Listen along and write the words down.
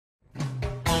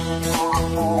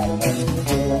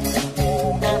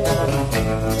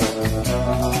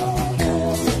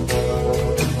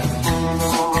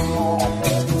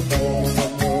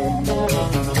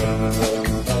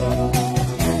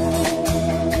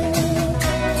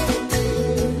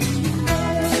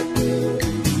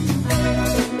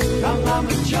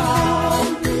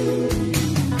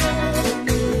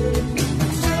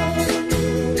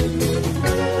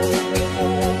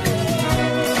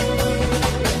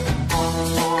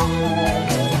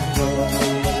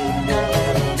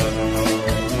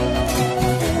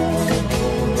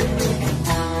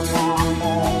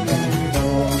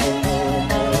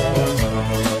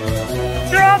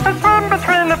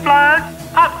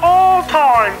At all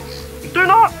times. Do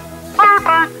not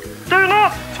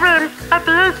swim at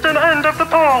the eastern end of the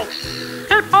pool.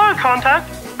 Keep eye contact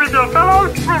with your fellow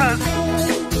swimmers.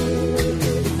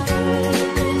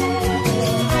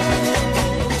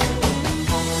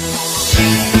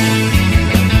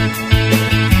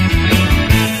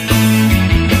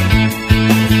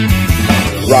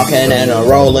 Rocking and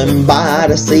rolling by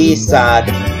the seaside,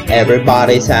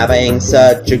 everybody's having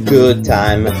such a good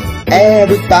time.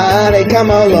 Everybody come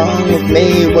along with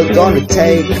me, we're gonna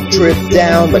take a trip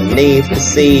down beneath the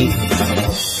sea.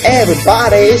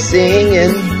 Everybody's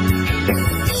singing,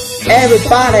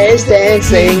 everybody's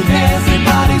dancing,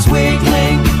 everybody's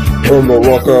wiggling, and we're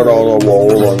rocking on the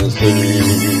rolling sea.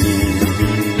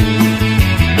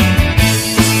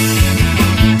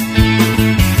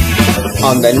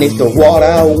 Underneath the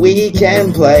water we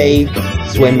can play,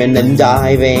 swimming and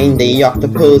diving the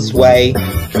octopus way.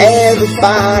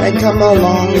 Everybody come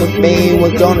along with me,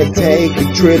 we're gonna take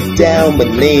a trip down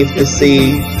beneath the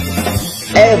sea.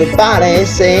 Everybody's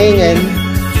singing,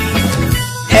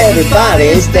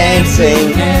 everybody's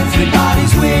dancing,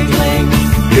 everybody's wiggling,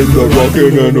 in the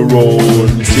rocking and the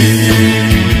rolling sea.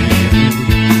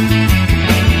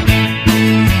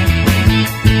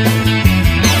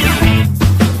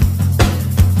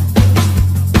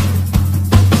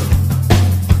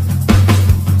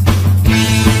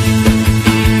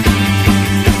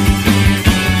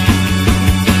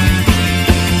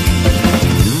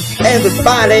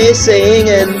 Everybody's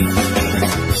singing,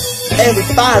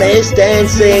 everybody's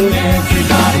dancing,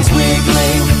 everybody's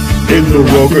wiggling, in the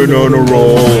rockin' and the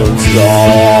rollin'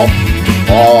 stop.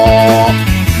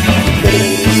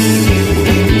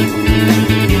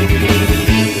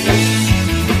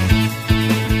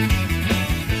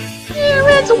 Here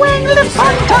it's Wiggly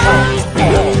Funtime.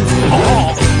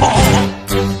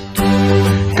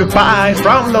 Goodbye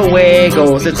from the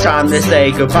Wiggles, it's time to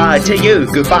say goodbye to you.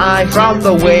 Goodbye from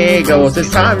the Wiggles, it's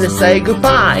time to say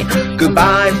goodbye.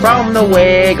 Goodbye from the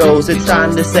Wiggles, it's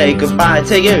time to say goodbye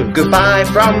to you. Goodbye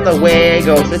from the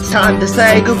Wiggles, it's time to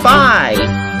say goodbye.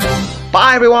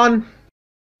 Bye everyone.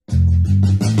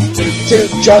 Toot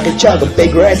toot chugga chugga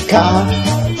big red car,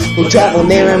 we'll travel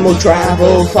near and we'll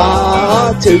travel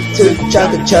far. Toot toot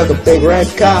chugga chugga big red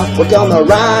car, we're gonna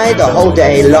ride the whole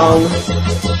day long.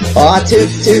 Oh, toot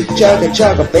toot chugga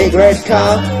chugga big red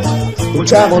car, we'll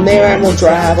travel near and we'll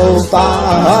travel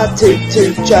far. Oh, toot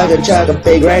toot chugga chugga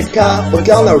big red car, we're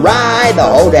gonna ride the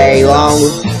whole day long.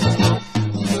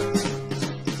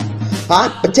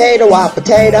 Hot potato, hot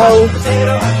potato,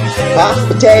 hot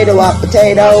potato, hot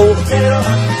potato,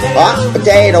 hot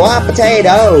potato, hot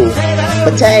potato,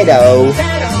 potato,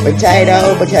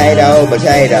 potato, potato,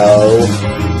 potato.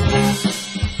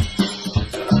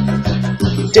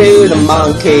 Do the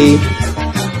monkey,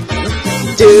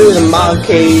 do the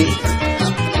monkey,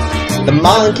 the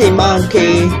monkey,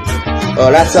 monkey,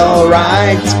 oh that's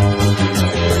alright.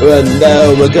 Well,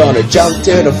 no, we're gonna jump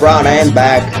to the front and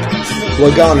back,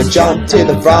 we're gonna jump to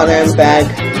the front and back.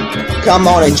 Come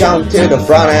on and jump to the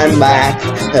front and back,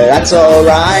 that's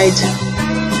alright.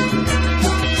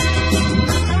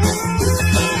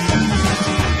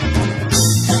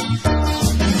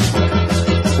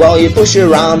 Well, you push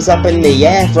your arms up in the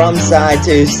air from side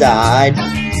to side,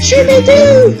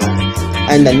 shimmy-doo!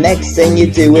 And the next thing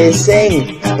you do is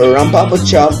sing,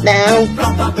 rump-up-a-chomp now.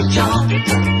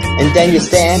 And then you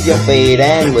stamp your feet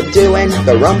and we're doing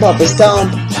the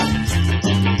rump-up-a-stomp.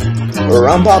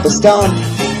 Rump-up-a-stomp,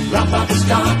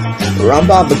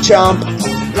 rump-up-a-chomp,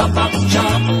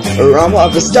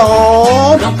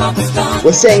 rump-up-a-stomp.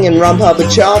 We're singing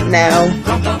rump-up-a-chomp now.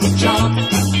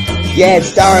 Yeah, it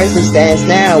starts to dance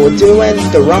now, we're doing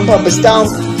the rump-up-a-stomp.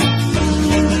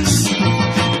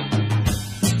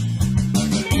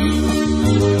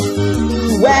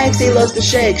 Wagsy loves to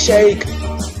shake, shake.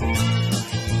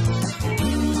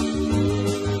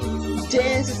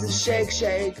 Dances to shake,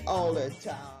 shake all the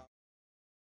time.